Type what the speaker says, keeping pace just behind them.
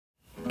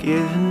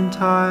Given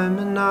time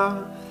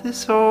enough,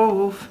 this all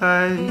will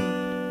fade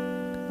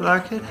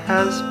like it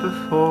has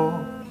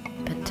before.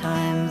 But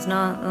time's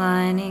not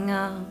lining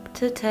up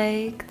to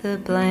take the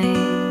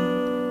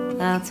blame.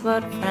 That's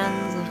what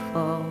friends are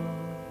for.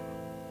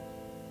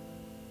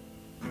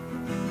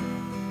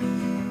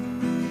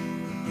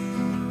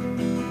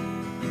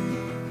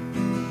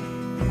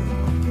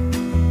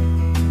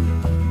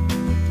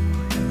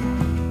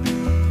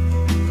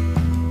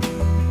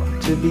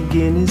 To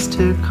begin is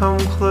to come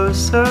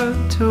closer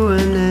to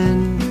an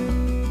end.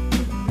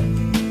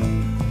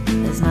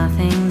 There's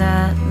nothing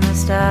that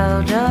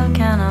nostalgia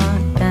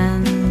cannot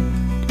bend.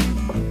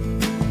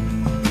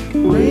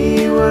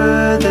 We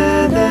were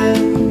there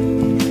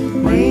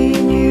then, we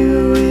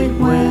knew it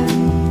when.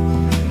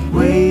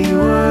 We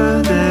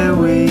were there,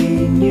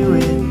 we knew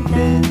it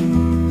then.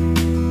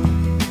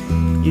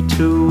 You're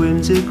too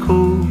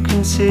whimsical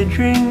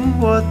considering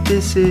what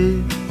this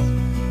is.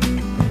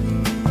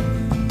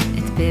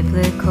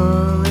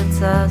 Biblical,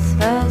 it's us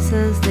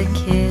versus the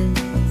kids.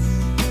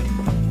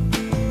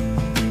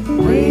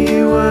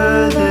 We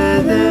were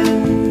there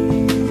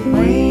then,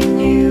 we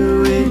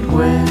knew it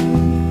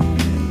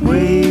when.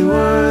 We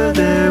were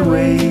there,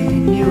 we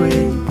knew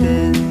it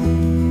then.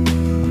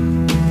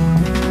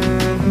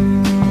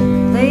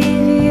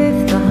 Leave your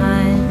youth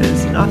behind.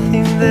 There's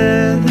nothing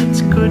there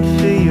that's good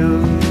for you.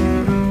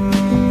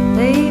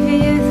 Leave your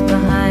youth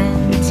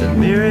behind. It's a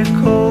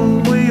miracle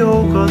we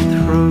all got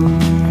through.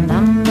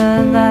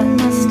 That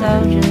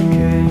nostalgia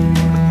drew.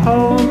 A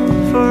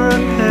poem for a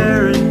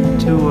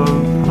parent to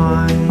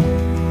opine.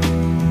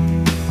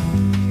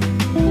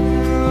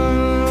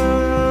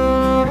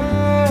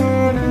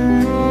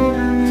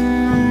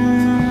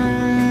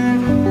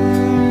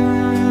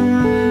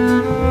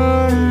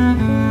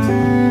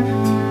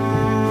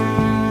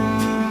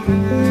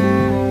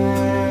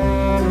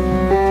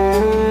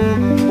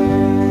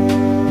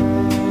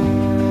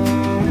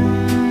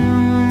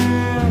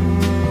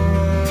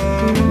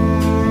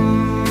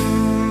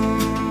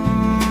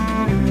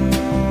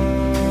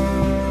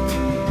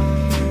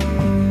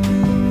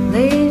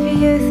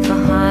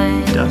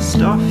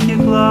 Dust off your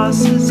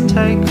glasses,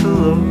 take a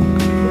look.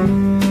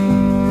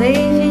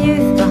 Leave your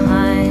youth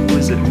behind.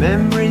 Was it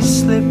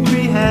memory's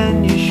slippery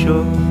hand you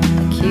shook?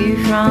 A cue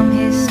from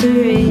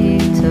history you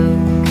took.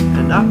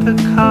 An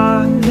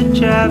uppercut, a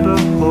jab, a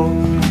hook.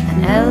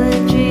 An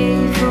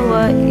elegy for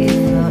what you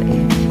thought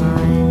you'd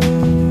find.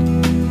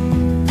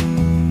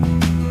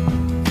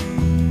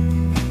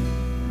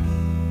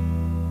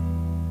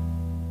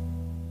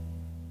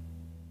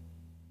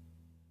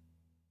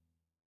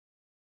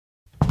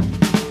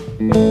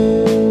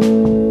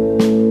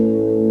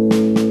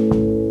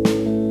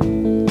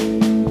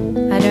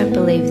 I don't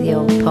believe the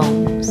old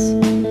poems.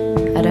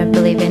 I don't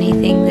believe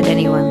anything that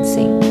anyone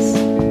sings.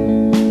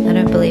 I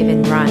don't believe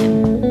in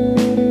rhyme.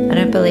 I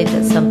don't believe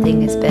that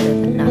something is better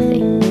than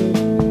nothing.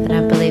 I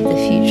don't believe the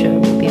future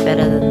will be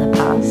better than the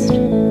past.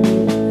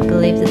 I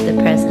believe that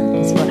the present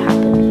is what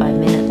happened 5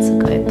 minutes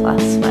ago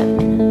plus 5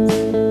 minutes.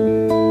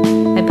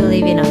 I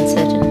believe in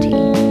uncertainty.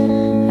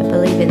 I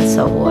believe in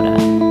salt water.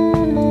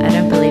 I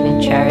don't believe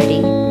in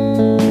charity.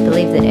 I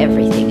believe that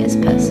everything is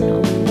personal.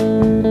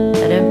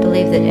 I don't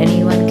believe that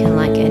anyone can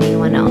like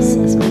anyone else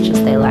as much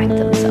as they like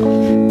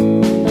themselves.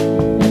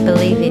 I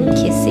believe in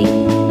kissing.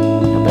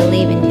 I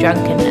believe in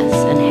drunkenness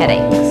and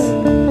headaches.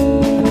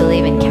 I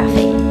believe in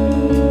caffeine.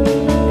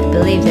 I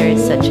believe there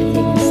is such a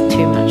thing as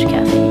too much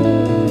caffeine.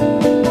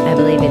 I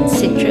believe in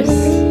citrus.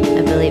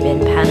 I believe in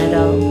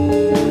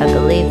Panadol. I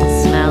believe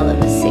the smell of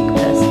a sick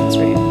person's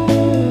room.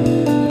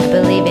 I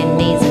believe in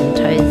knees and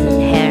toes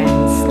and hair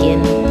and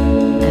skin.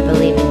 I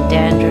believe in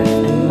dandruff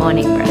and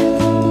morning breath.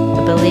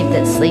 I believe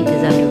that sleep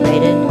is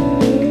underrated.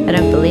 I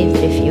don't believe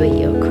that if you eat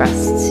your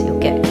crusts, you'll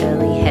get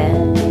curly hair.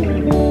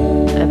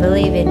 I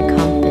believe in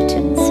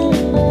competency.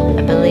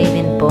 I believe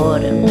in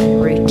boredom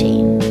and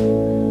routine.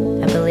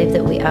 I believe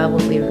that we are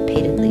what we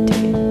repeatedly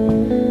do.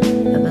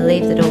 I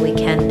believe that all we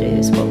can do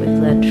is what we've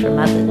learned from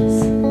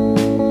others.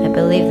 I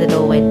believe that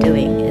all we're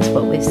doing is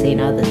what we've seen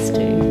others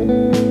do.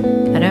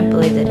 I don't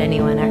believe that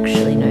anyone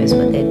actually knows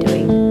what they're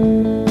doing.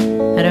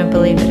 I don't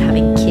believe that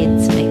having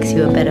kids makes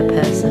you a better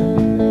person.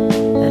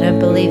 I don't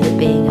believe that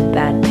being a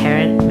bad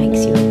parent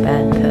makes you a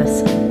bad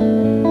person.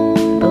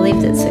 I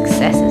believe that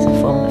success is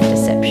a form of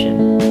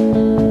deception.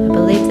 I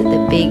believe that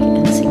the big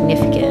and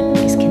significant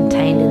is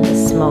contained in the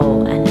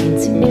small and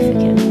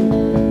insignificant.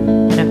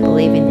 I don't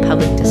believe in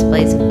public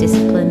displays of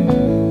discipline.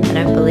 I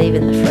don't believe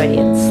in the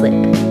Freudian slip.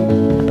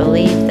 I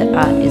believe that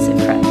art is a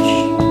crutch.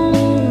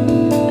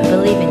 I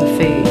believe in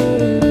food.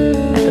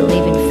 I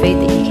believe in food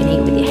that you can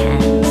eat with your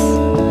hands.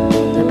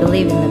 I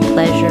believe in the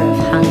pleasure of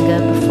hunger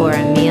before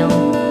a meal.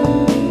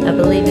 I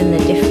believe in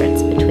the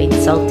difference between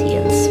salty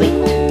and sweet.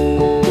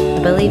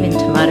 I believe in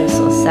tomato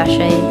sauce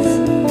sachets.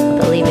 I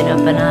believe in a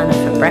banana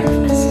for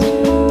breakfast.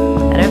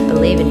 I don't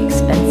believe in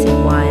expensive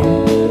wine.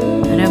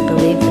 I don't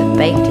believe that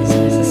baked is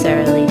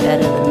necessarily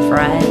better than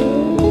fried.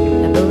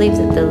 I believe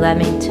that the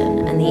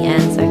Lamington and the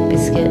Anzac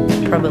biscuit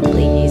are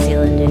probably New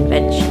Zealand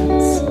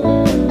inventions.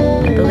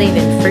 I believe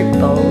in fruit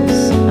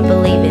bowls. I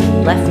believe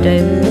in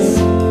leftovers.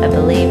 I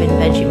believe in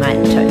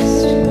Vegemite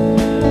toast.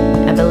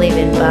 I believe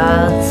in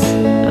baths.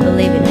 I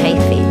believe in hay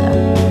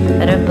fever.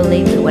 I don't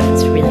believe that when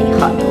it's really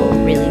hot or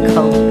really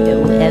cold, it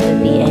will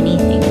ever be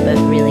anything but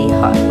really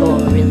hot or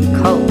really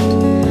cold.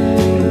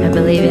 I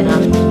believe in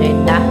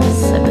afternoon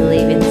naps. I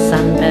believe in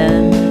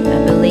sunburn.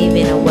 I believe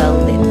in a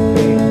well-lit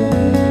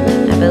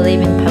room. I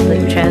believe in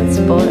public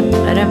transport.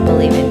 I don't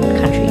believe in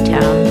country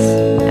towns.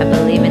 I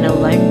believe in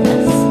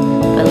aloneness.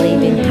 I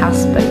believe in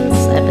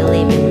houseboats. I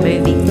believe in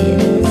movie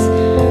theatres.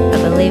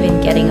 I believe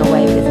in getting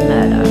away with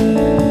murder.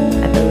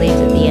 I believe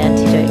that the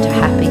antidote to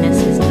happiness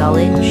is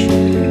knowledge.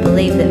 I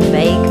believe that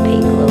vague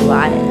people are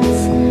liars.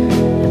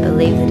 I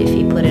believe that if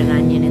you put an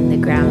onion in the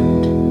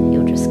ground,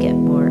 you'll just get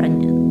more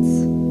onions.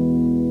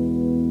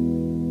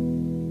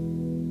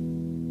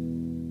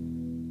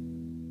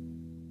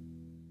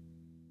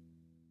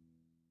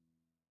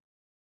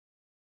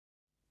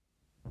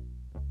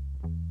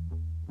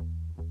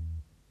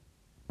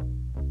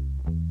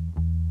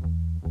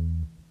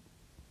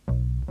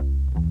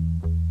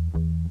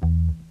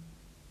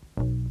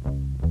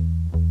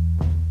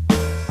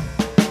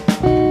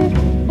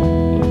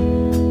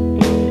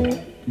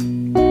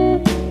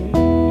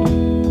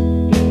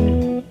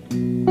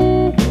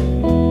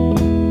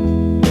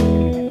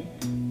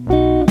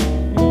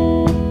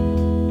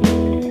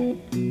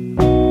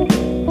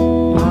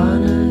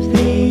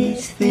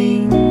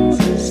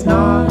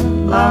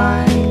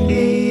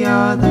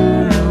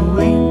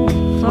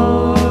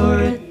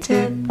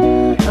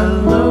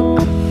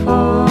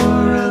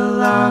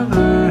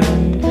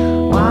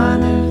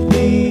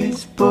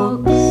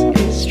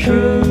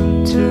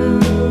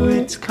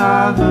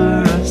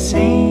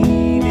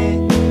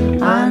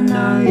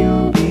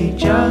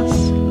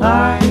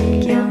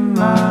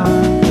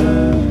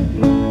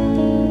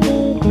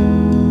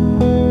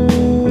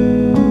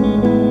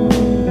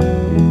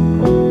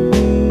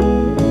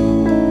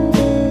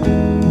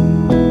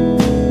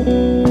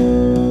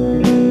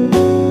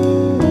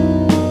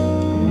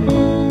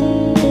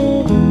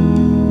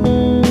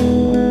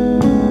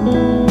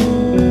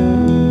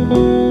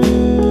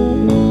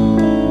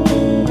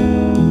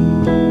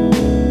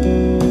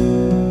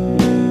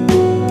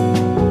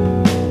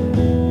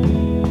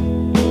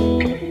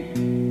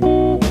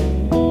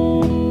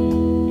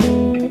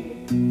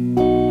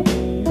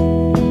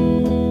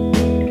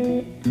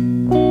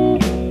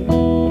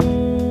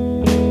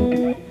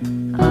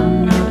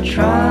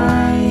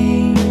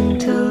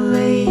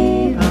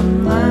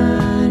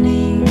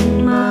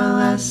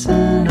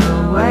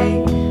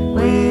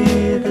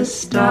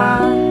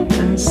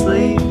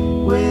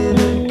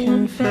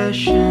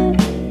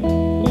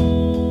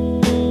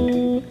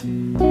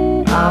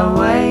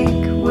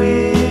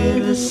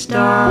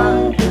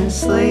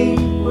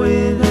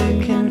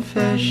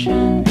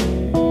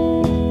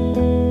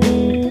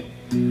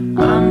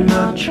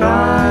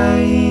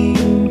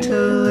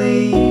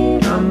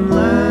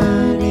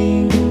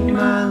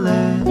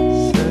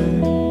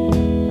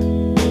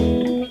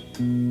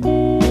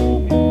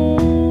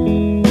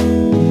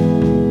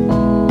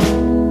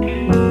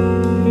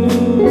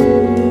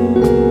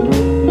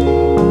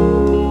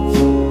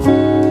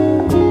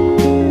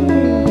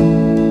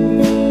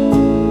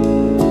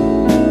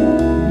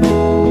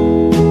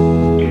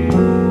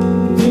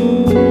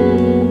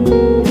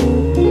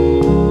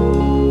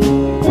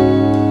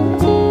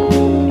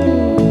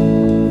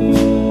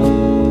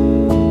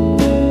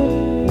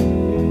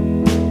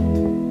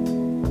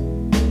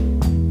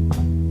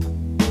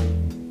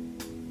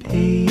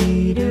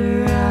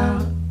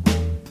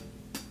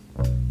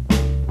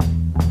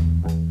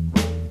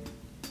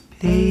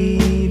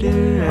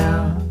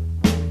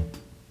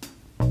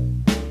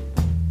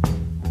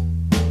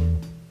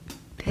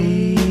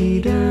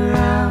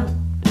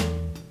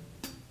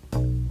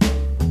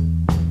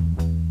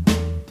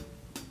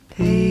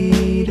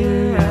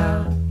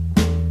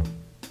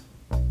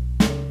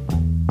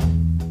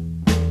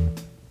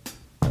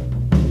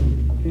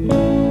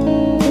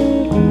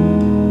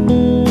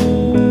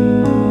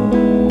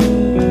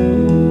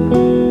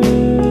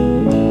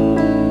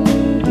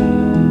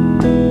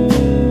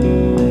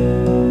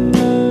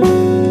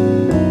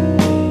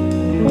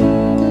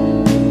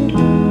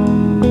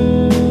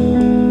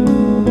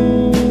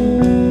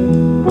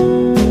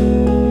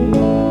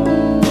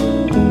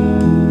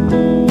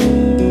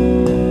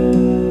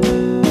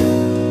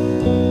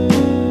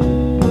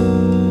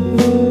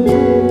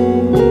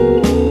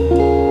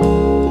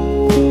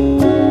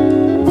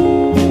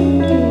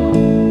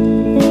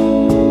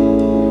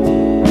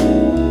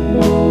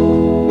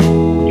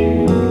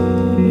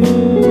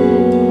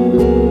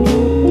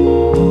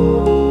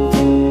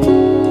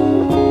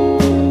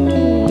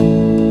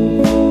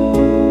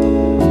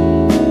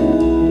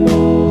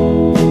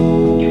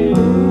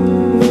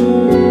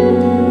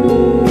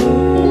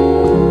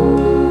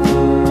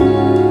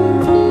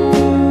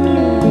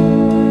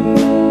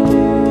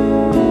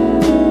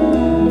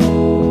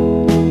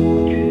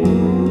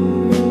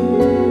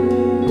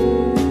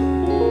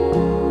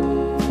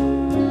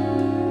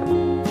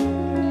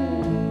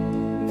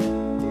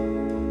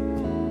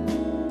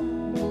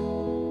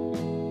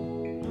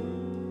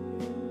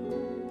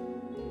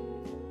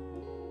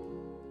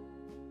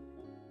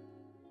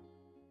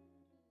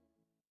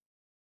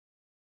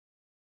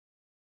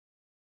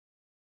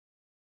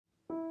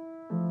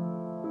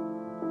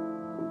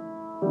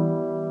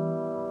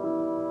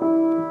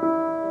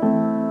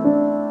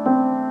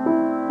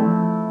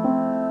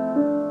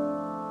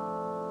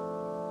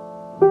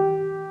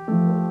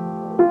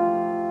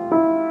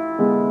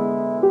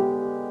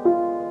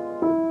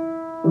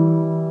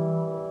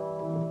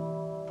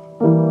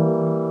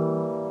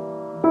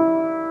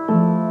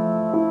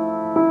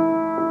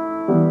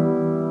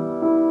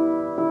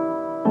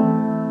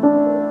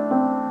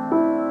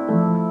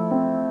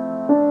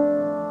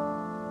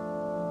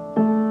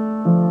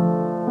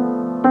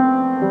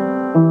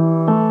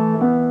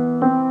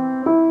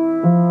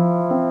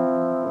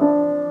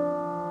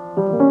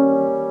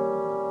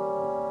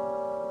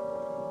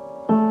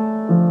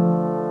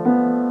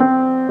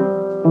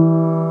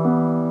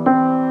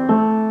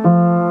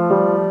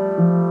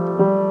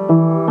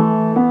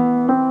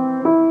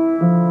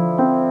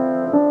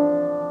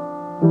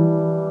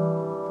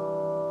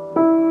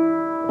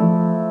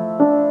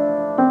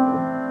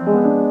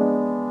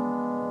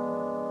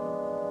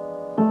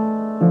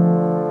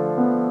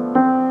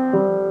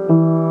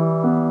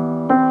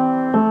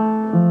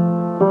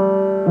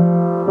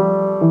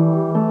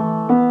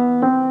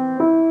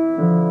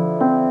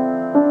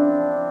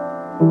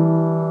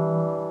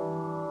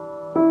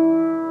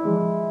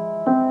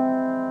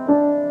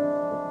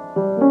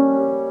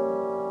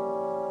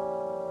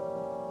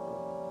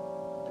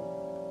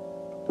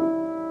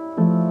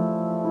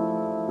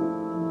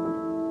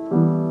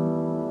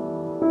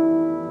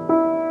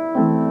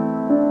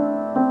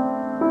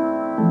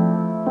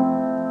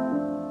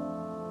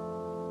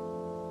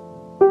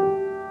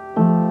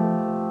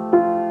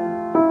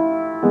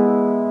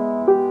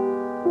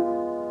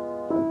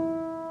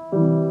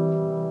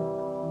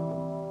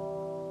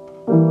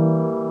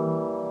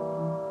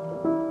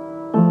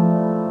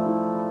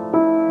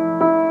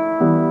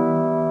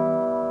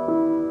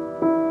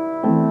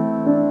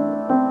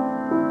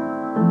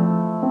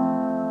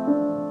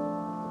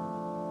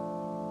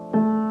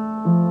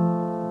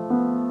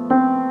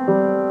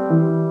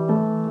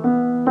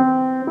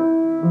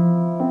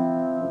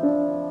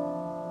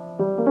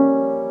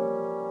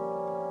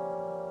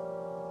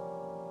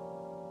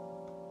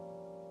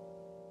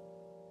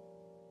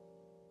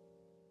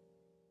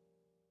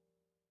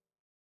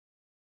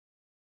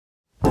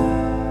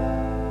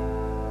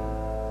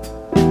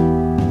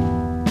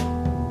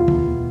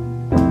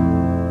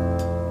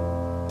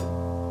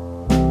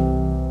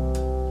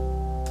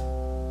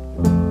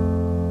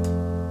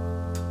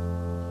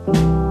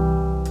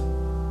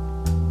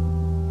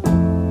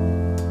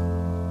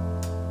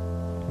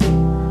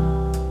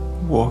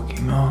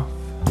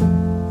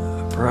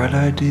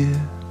 idea.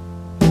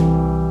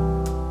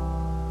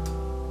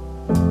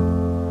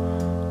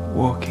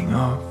 Walking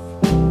off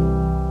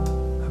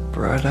a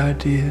bright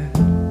idea.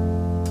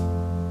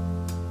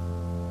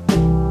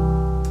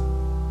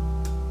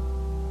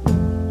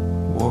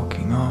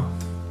 Walking off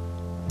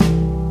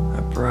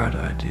a bright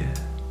idea.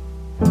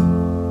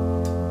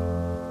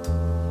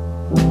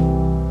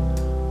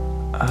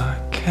 I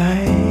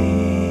came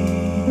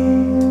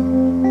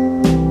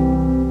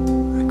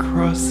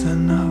across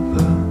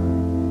another.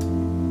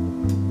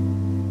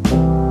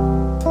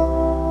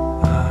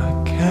 I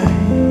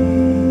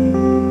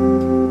came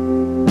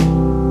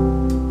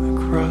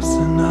across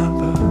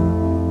another.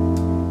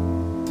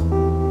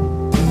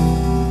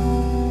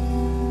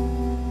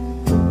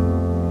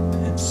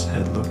 It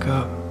said, look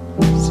up,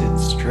 sit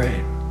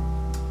straight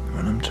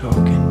when I'm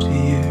talking to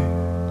you.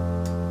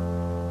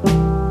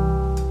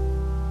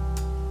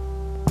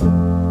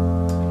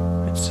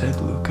 It said,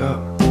 look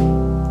up,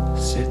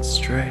 sit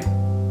straight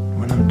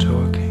when I'm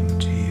talking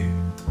to you.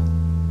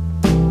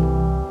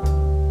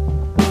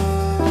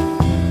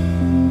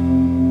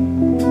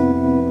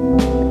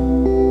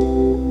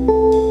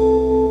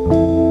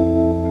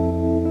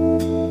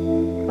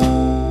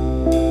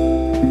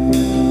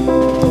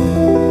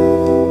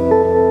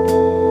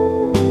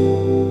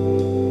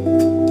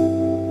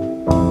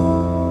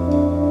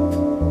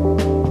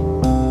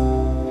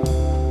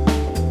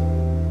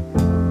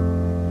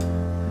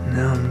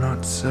 Now I'm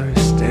not so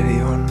steady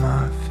on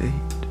my feet.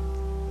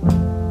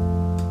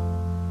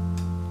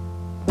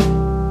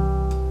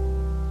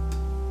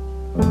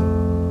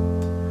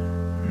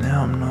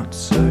 Now I'm not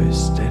so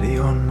steady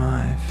on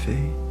my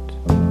feet.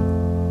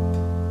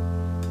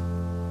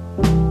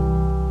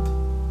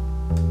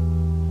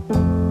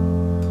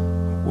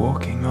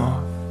 Walking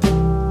off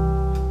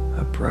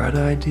a bright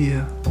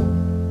idea.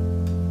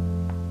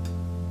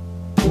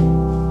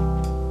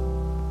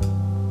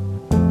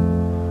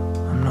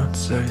 I'm not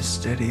so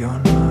steady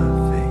on my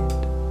feet.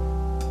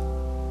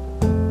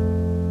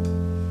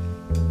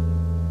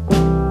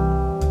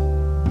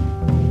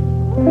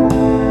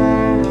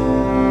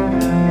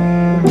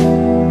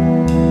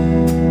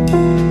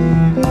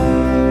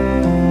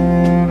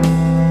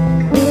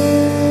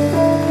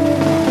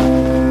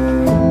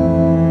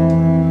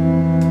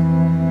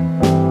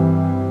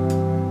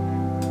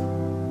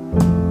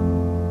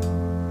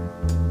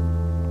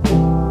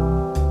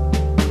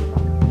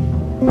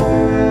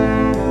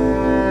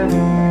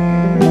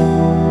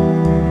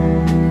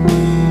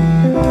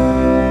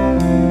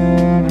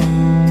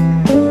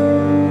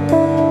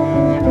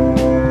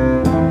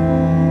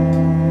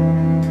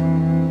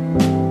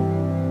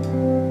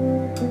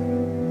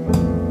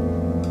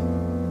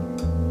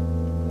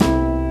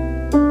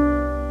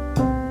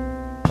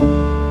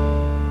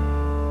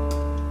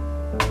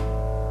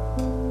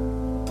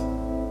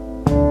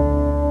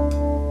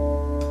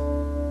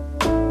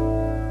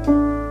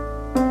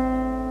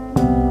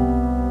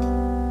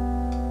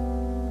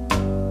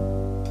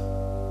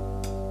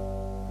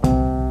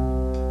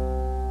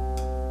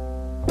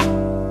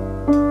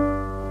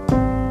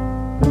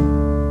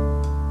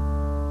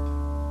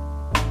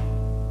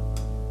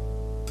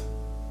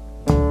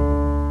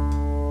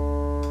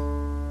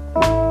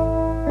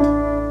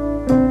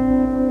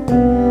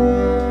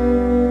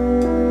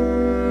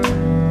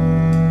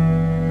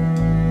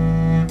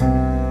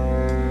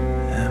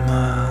 Am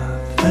I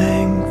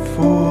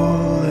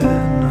thankful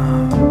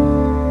enough?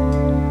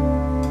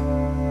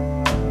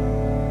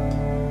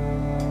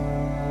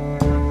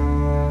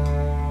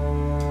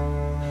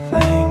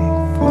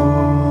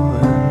 Thankful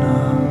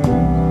enough?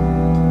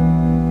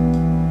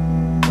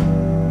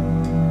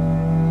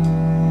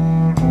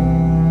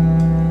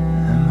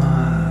 Am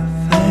I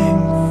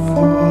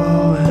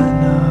thankful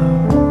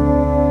enough?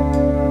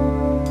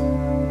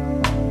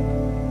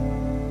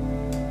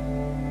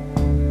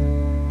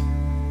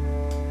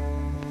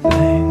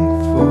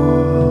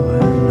 Thankful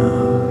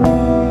enough?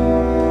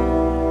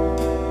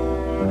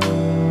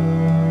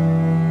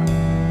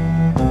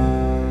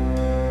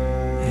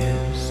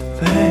 Is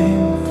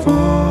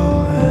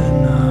thankful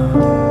enough?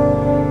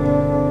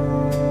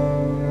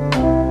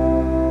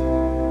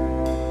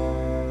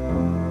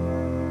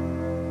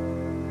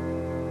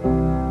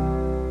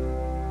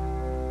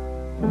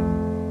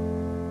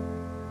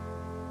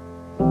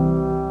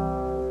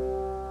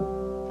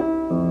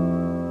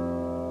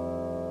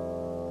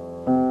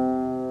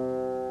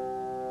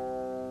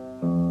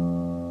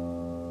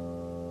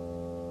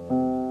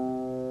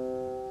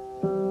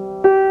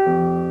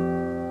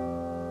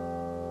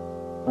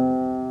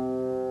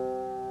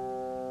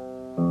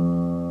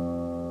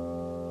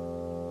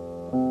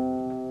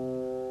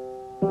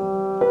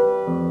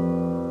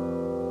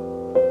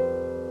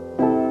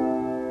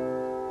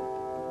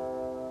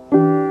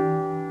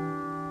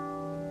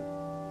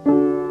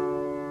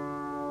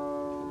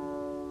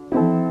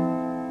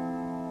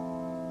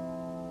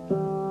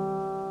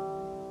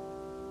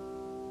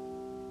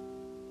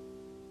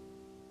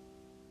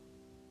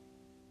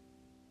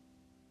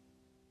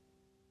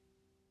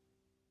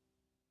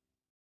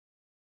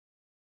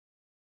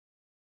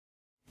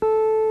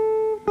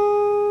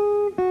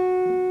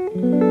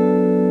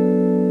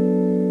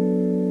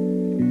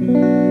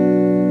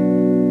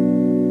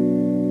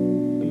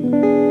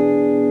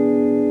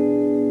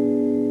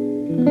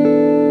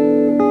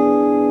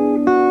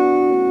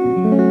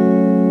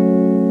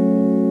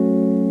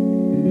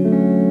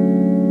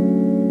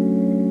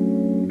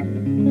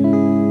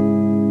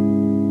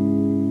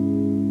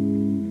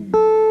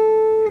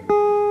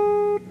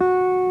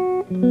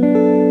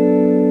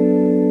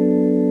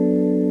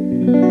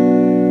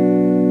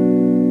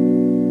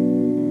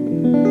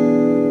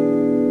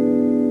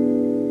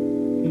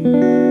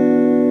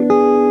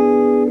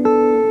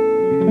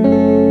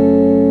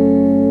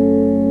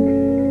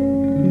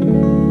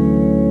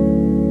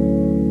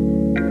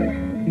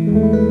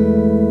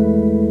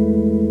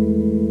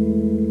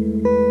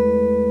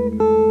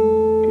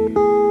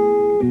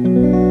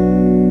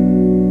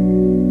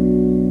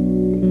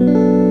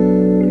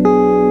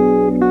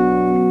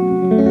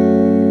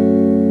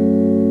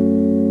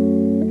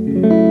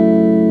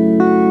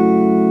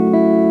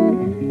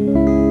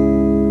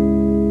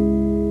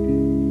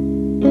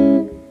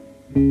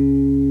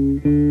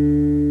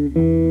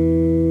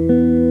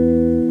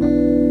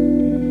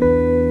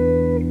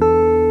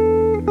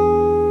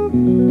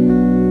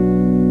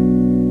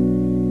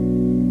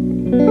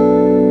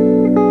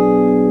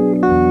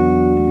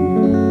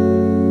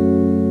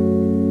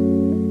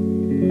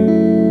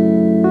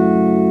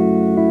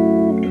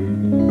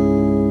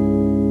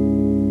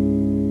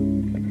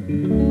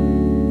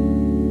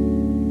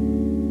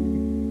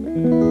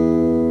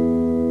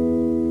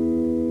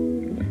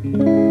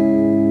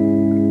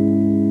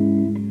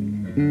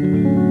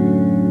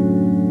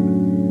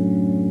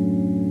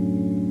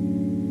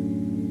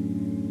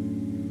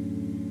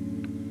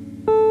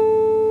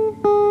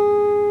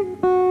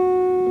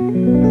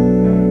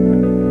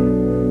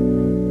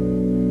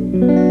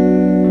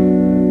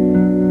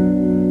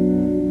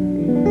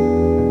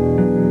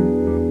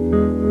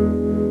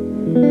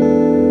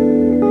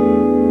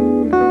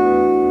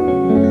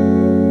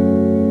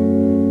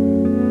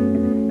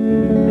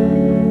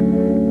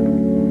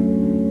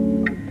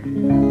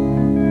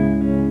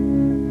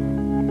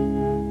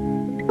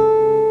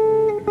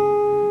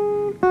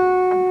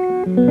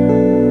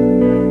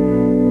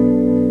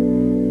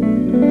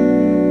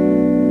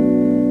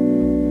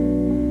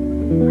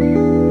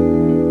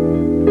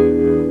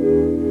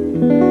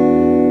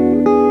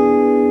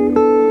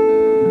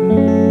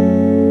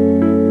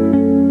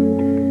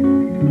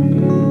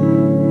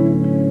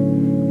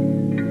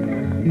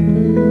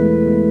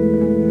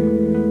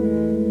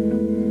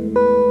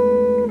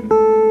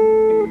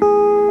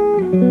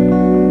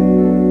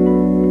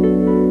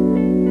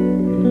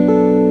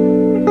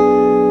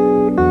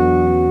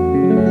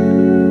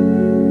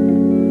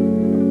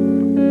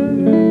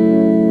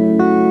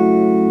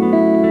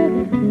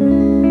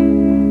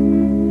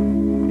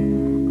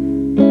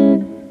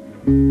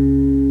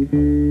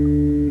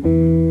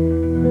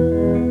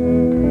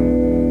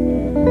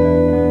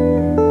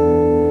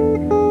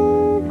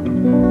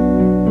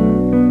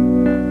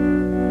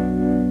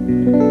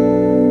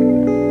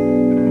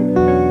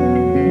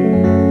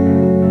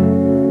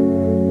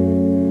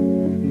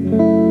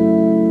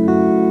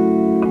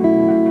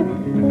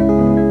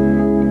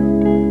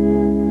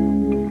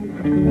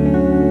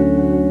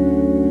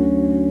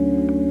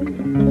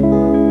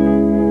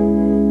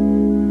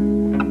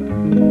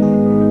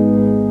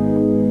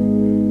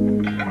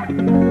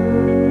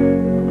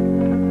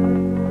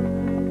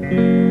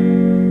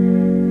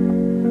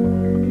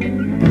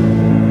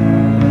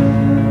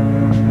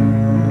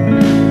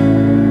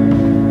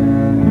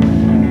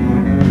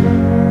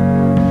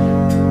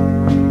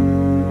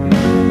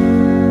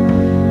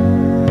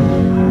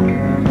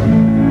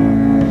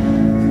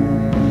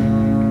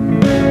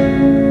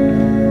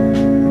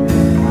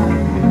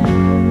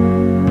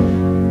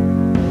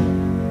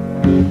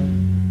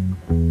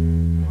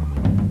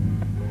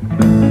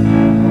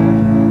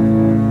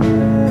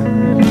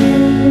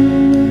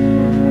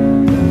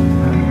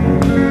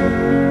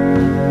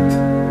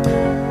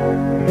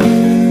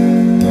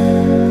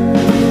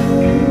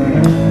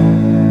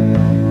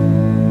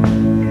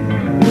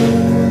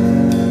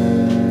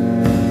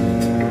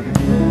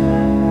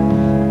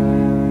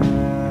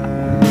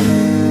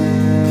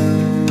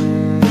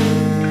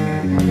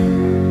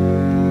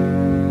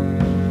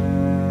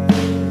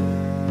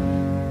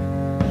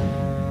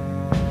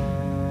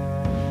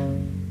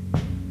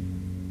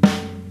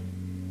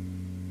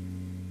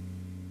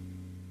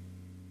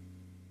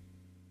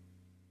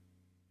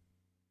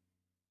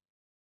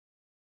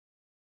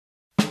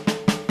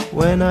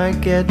 When I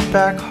get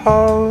back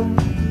home,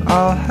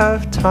 I'll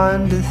have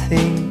time to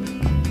think.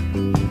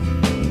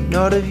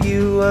 Not of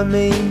you, I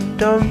mean,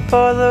 don't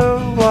bother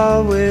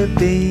while we're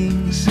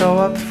being so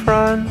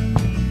upfront.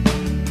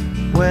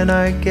 When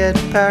I get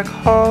back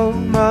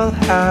home, I'll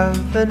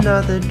have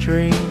another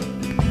drink.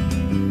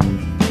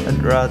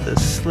 I'd rather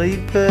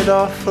sleep it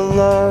off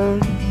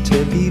alone,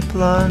 to be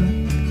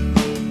blunt.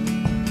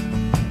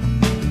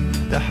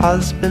 The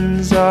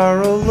husbands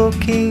are all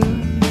looking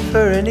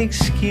for an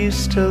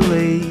excuse to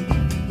leave,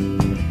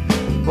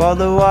 while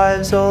the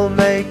wives all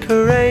make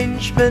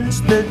arrangements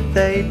that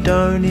they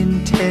don't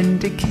intend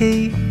to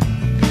keep.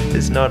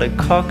 There's not a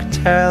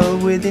cocktail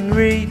within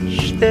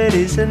reach that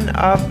isn't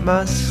up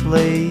my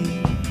sleeve,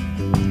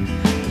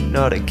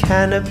 not a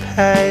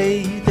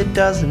canapé that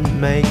doesn't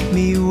make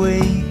me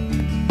weep.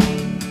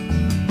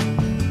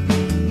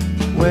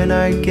 When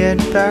I get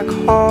back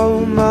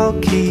home, I'll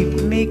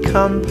keep me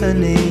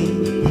company,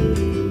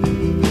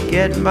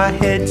 get my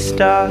head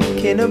stuck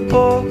in a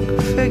book,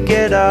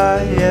 forget I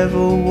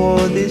ever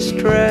wore this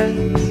dress.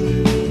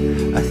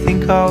 I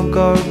think I'll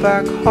go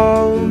back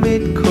home,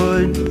 it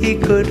could be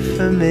good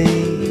for me.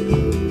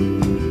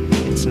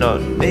 It's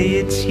not me,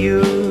 it's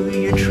you,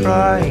 you're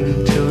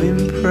trying to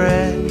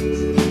impress.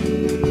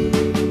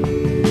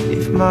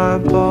 If my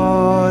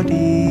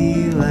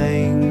body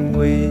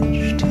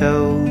language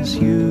tells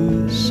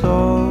you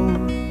so,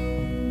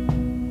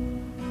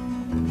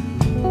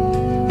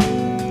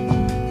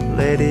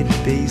 let it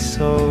be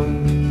so.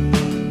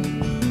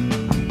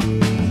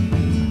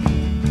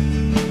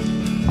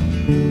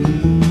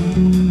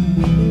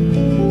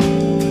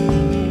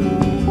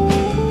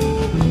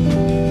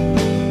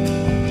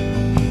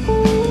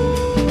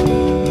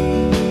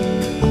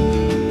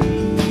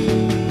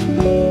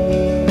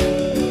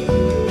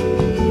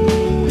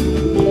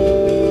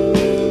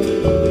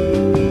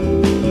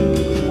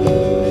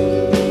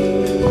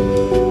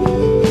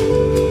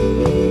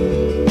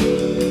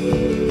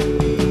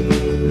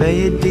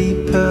 May a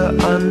deeper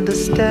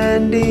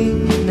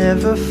understanding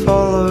never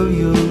follow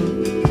you.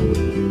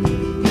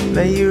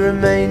 May you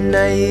remain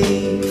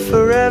naive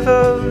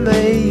forever.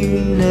 May you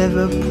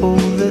never pull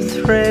the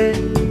thread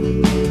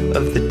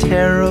of the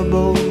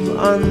terrible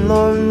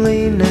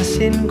unloneliness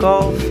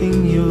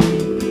engulfing you.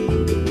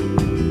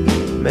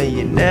 May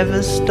you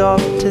never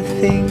stop to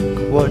think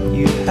what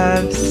you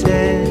have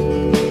said.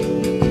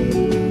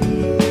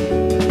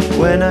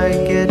 When I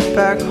get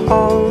back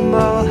home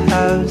I'll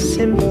have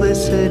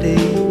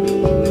simplicity,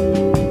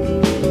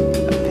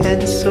 a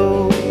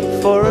pencil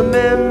for a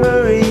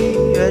memory,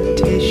 a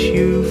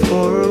tissue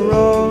for a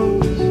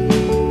rose.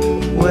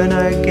 When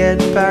I get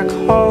back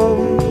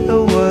home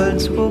the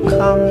words will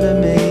come to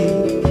me.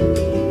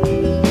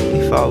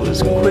 If I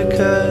was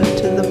quicker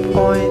to the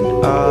point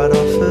I'd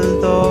offer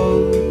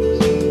those.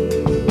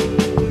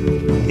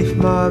 If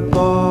my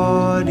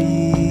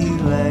body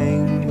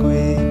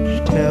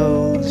language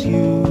tells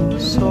you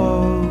so,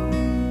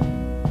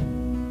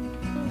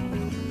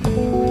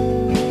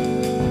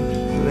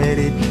 let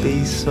it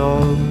be so.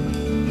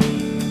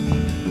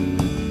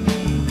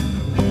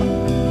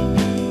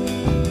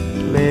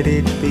 Let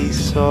it be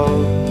so.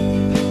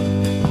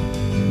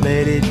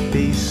 Let it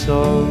be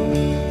so.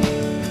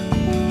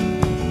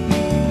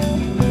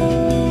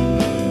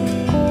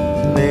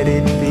 Let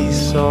it be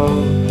so.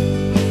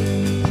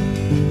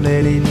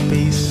 Let it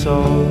be so.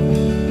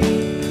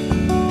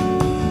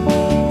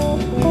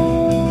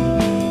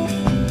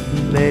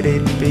 Let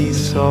it be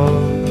so.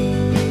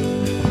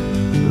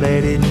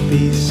 Let it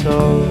be so.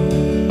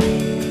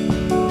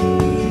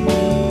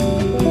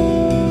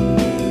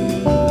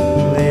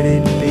 Let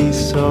it be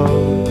so.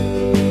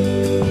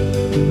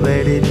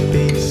 Let it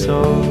be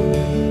so.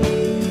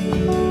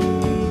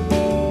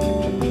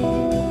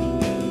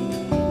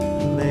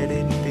 Let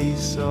it be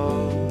so.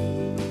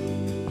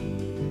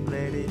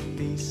 Let it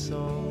be so.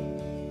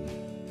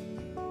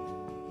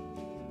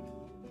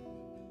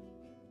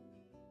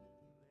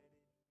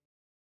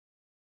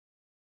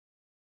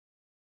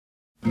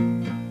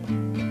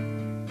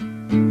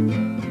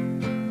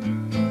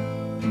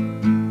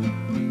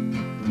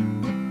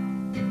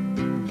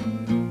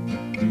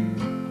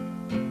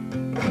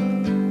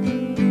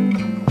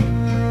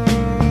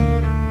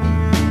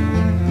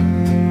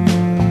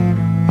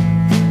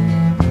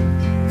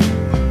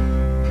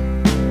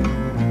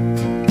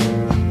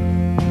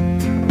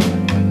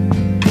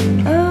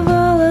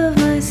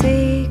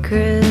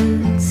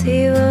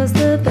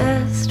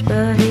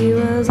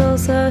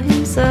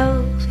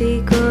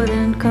 He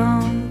couldn't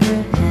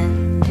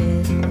comprehend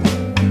it.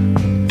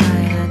 I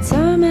had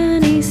so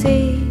many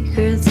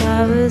secrets,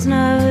 I was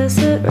nervous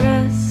at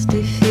rest.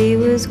 If he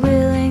was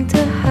willing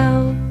to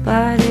help,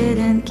 I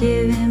didn't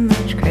give him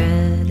much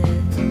credit.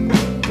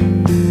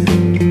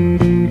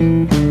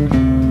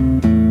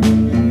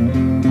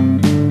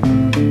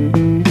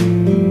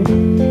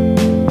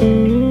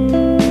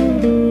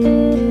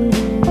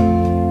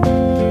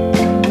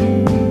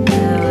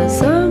 There was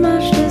so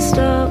much to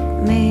stop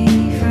me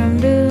from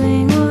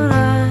doing what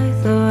I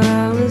thought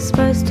I was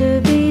supposed to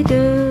be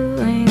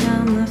doing.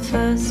 I'm the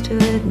first to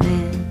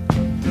admit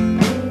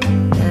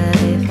that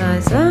if I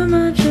so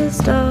much as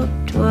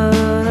stopped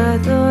what I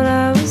thought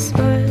I was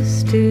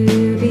supposed to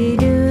be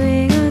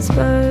doing, I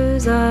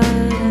suppose I'd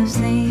have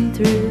seen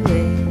through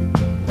it.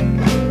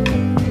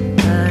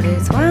 But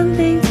it's one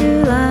thing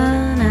to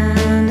learn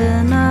and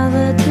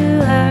another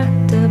to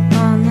act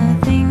upon the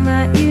thing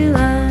that you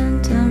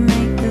learn, to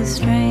make the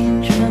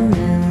strange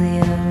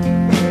familiar.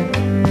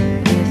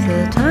 If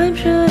the time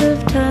should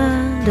have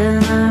turned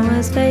and I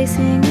was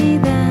facing me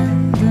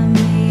then, the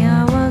me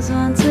I was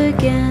once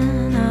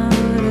again, I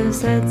would have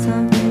said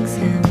something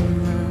similar.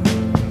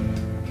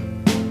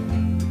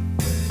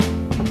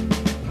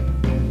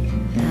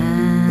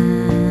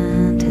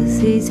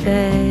 Fantasies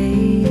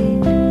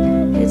fade.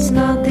 It's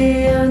not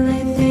the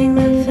only thing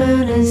that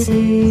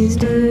fantasies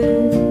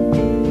do.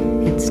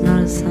 It's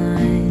not a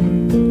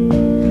sign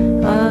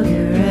of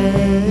your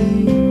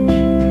age.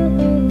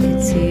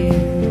 It's you.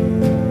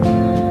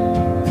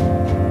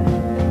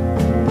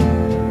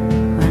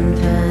 When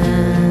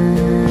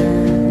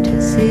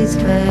fantasies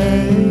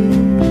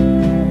fade,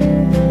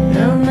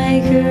 they'll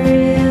make a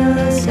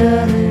realist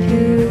out of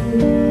you.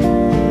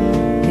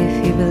 If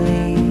you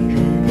believe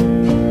it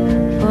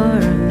for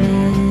a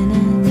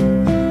minute,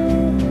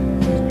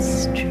 it's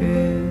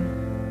true.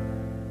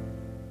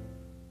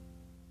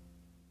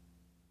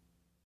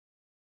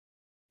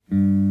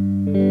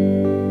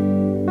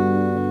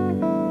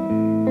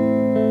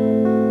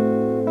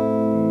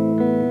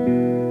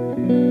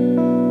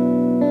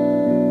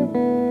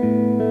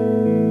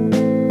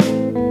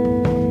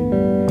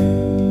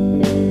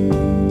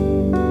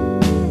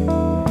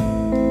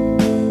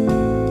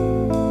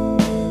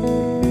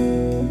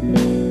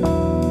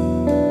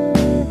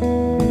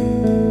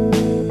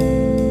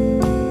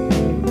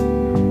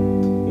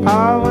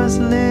 I was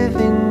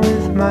living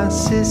with my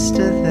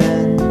sister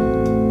then,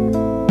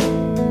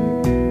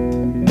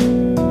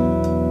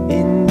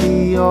 in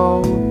the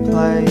old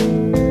place.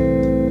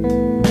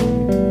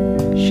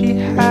 She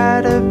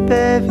had a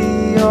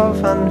bevy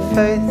of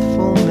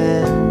unfaithful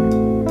men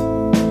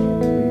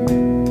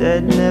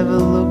that never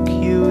look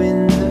you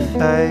in the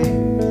face.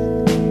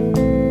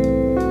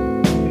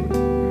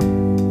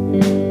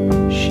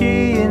 She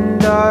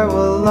and I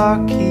were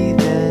lucky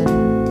then,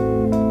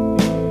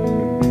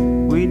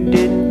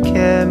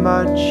 care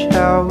much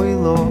how we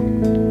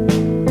looked.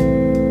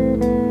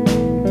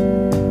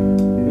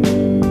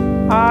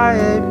 I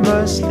ate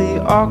mostly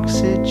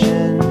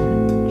oxygen.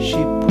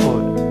 She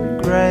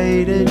put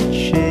grated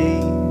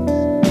cheese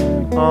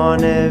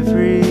on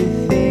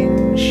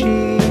everything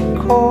she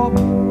cooked.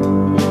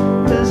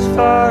 As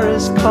far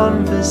as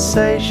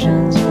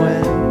conversations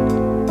went,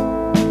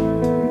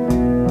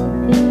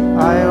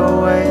 I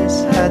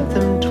always had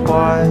them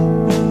twice.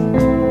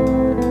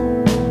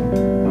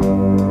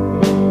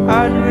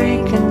 I'd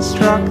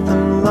reconstruct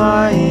them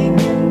lying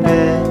in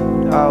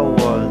bed. I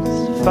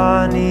was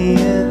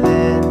funnier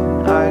then.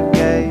 I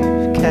gave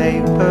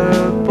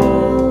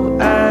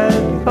capable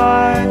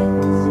advice.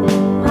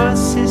 My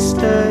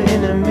sister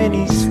in a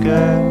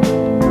miniskirt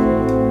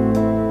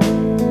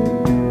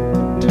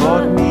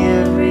taught me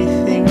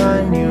everything I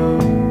knew.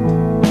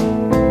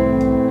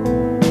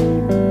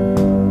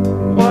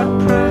 What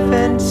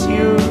prevents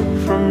you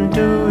from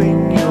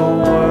doing your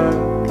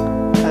work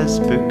has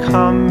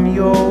become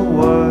your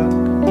work.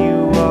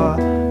 You are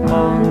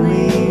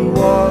only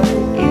what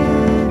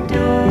you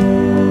do.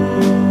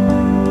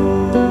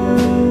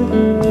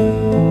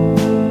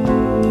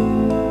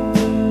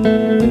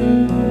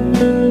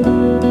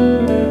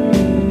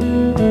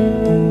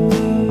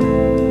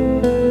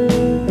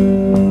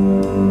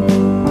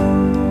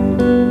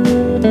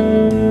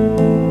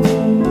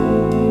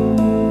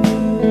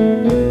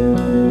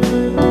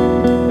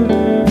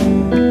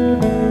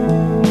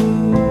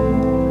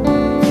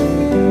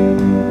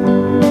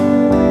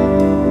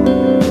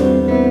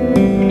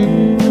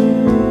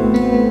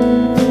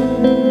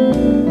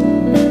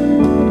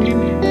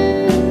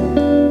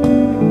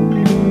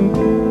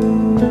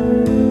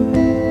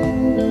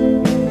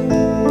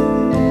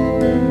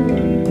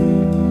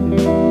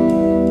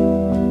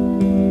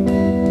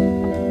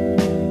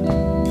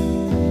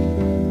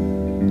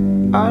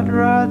 I'd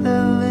rather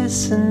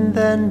listen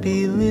than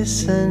be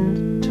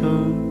listened to,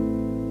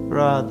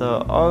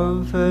 rather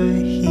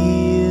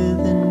overhear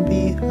than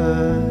be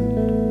heard.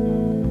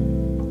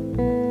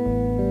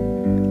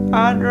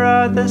 I'd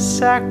rather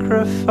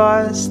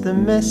sacrifice the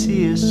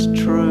messiest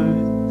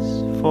truths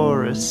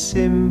for a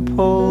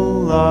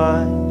simple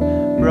lie,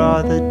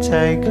 rather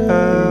take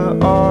her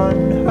on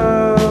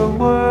her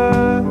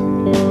word.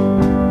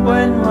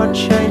 When what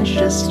changed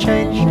us,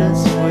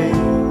 we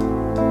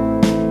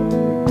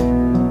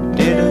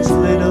did as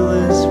little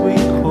as we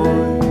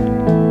could.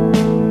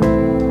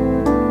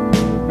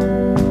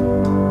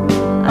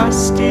 I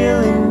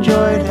still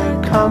enjoyed her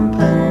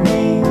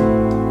company,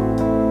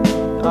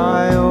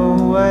 I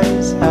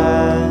always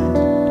had,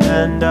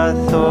 and I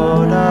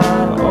thought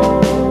I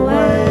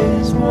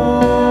always would.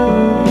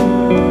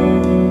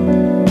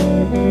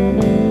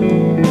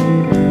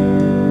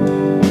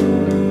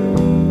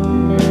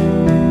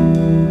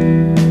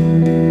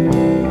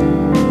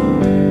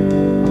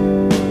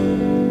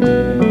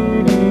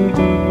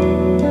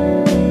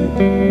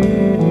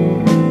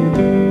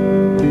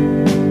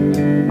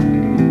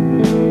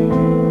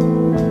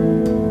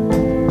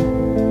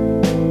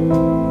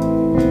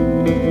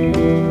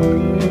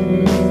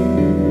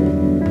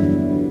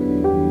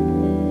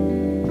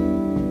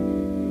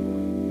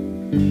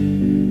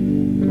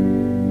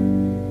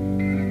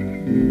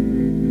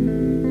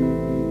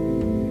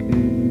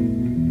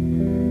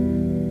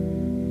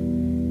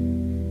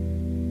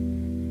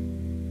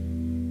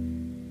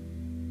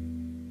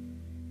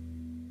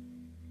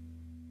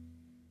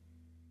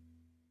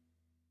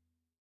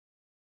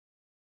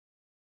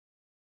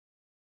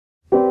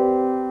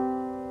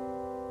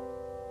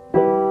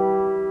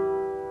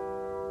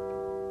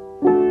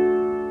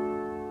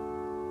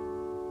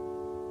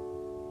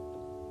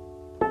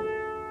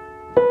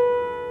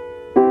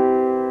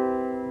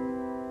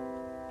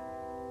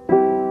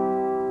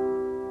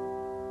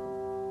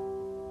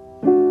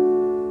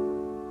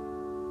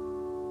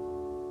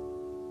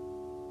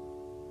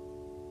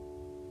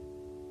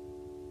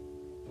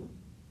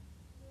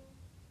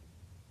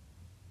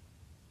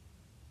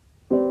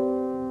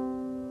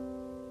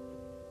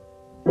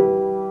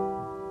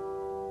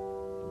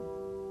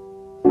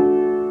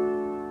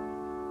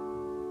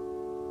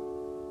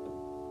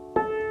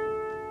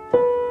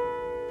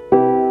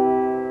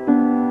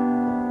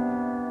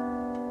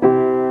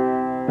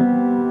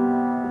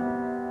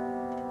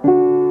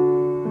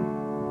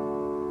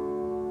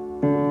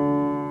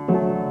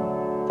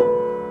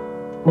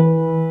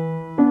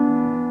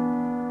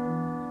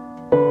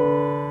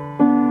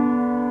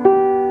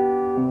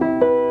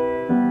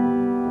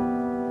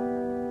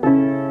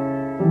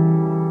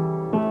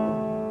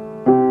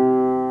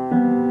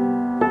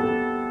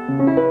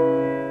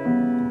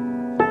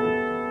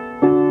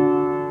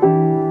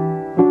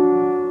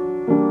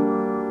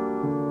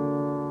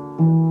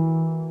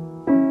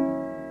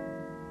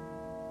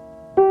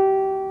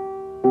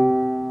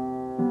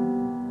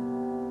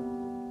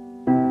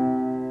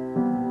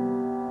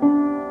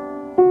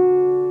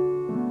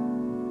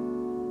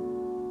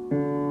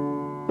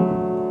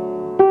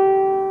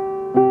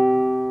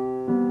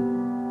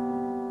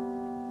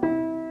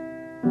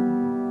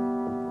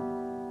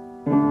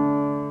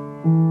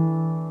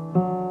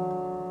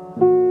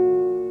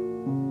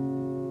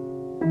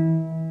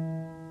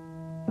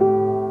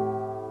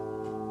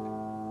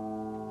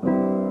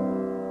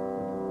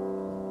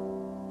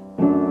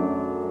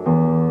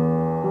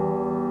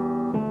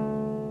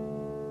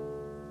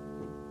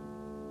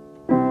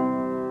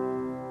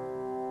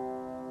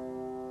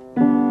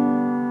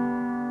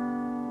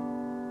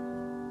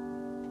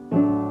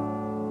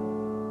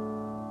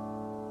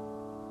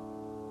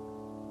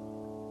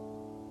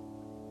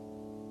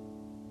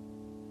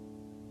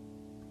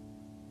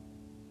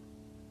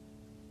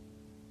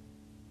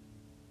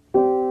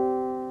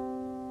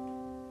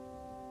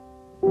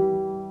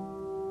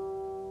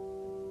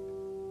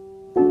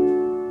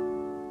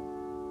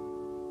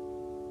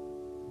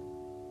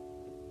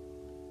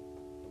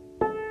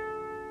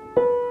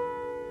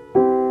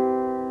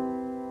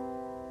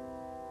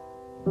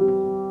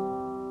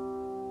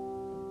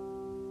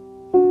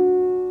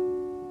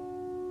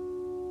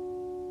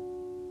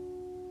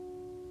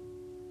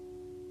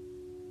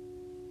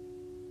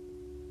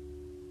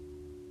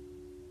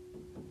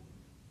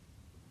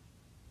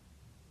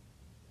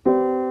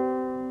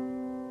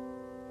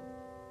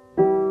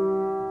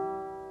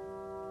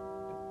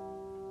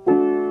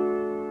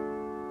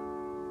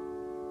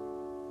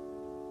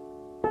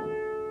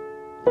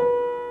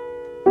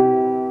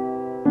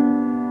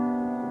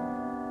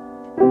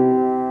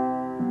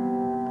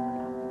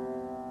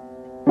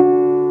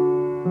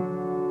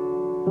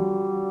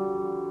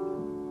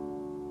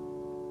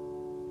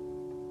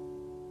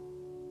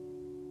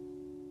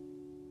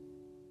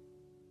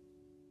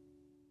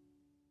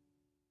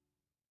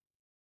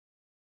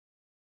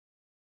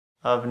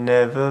 I've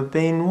never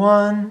been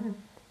one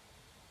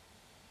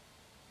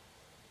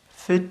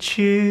for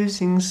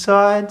choosing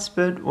sides,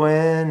 but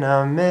when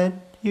I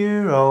met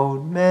your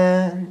old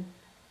man,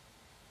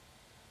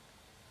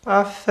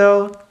 I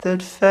felt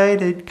that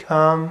fate had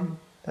come,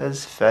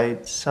 as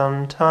fate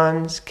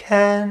sometimes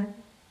can.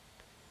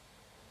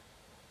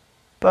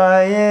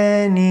 By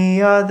any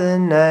other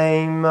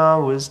name I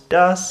was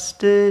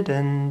dusted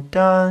and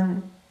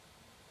done.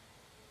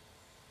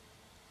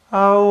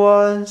 I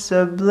was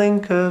a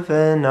blink of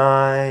an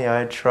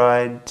eye, I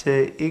tried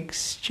to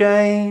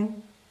exchange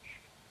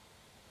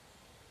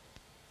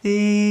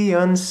the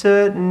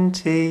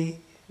uncertainty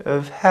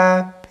of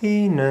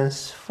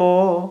happiness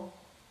for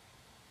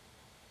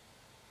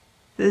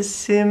the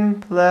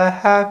simpler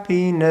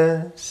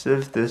happiness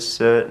of the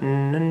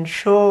certain and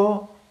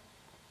sure.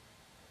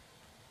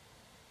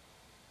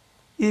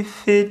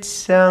 If it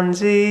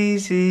sounds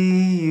easy,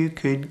 you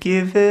could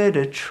give it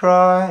a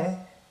try.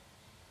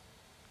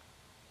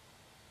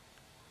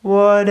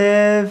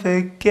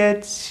 Whatever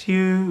gets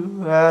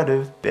you out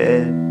of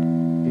bed.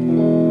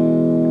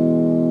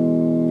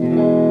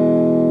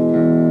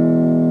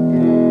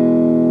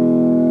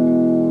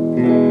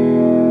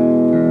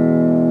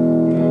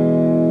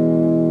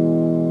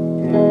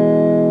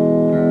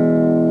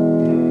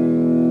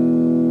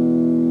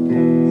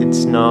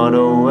 It's not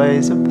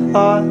always a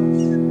plus,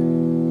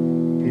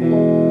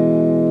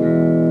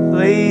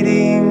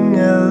 leading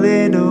a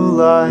little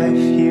life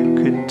you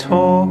could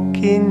talk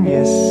in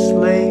your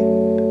sleep.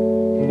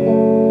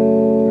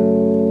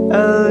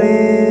 A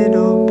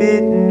little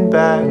bitten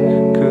back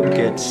could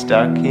get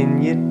stuck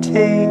in your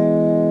teeth.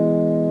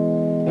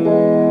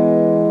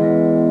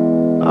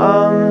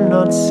 I'm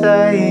not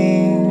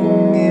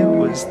saying it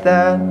was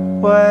that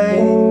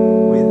way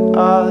with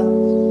us.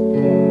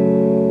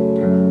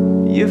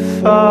 Your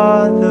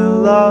father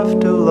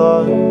laughed a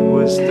lot,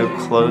 was the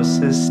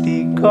closest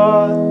he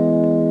got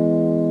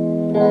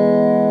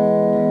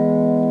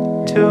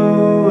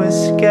to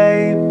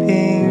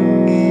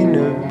escaping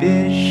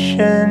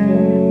inhibition,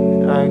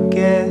 I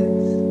guess.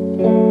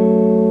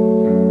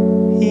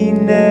 He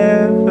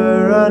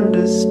never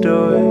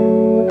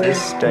understood the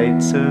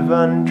states of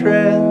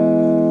undress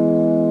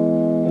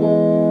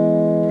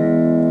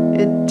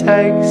it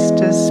takes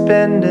to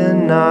spend a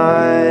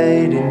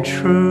night in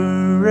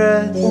true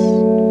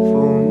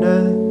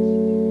restfulness.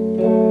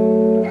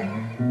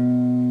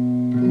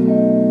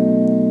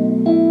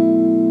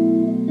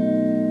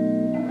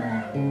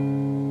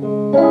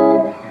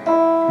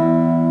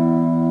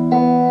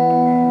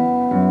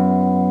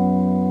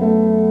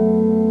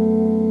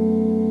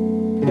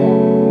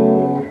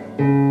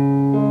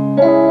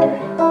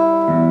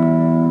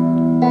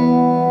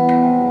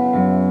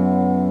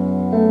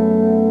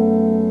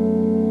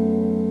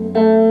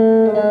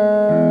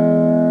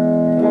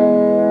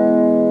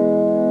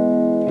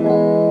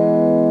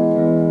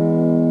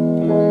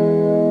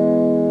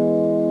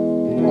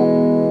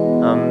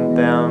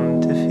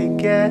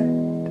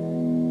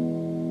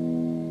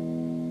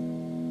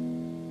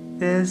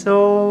 There's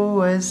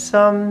always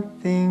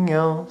something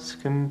else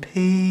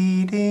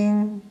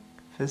competing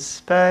for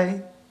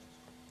space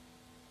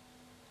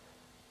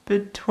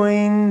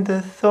between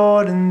the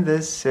thought and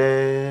the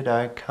said.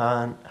 I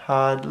can't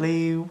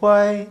hardly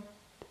wait.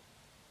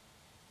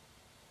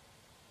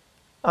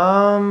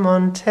 I'm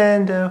on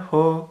tender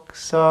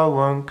hooks, I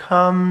won't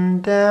come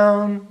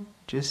down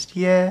just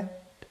yet.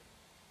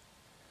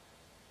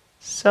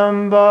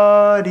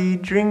 Somebody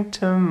drink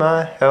to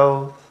my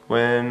health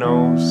when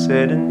all's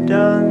said and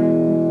done.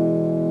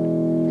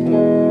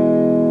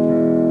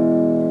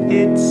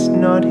 It's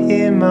not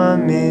him I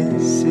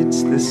miss,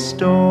 it's the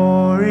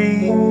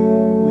story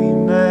we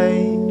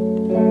made.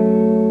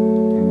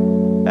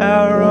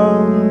 Our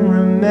own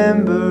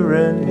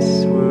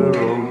remembrance, we're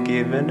all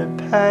given a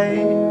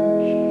page.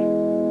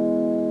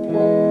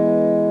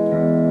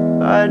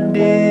 I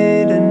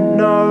didn't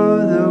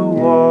know the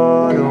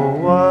what or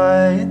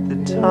why at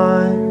the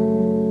time,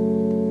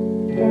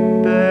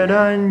 but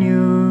I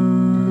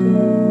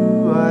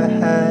knew I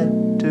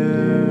had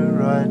to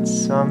write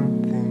something.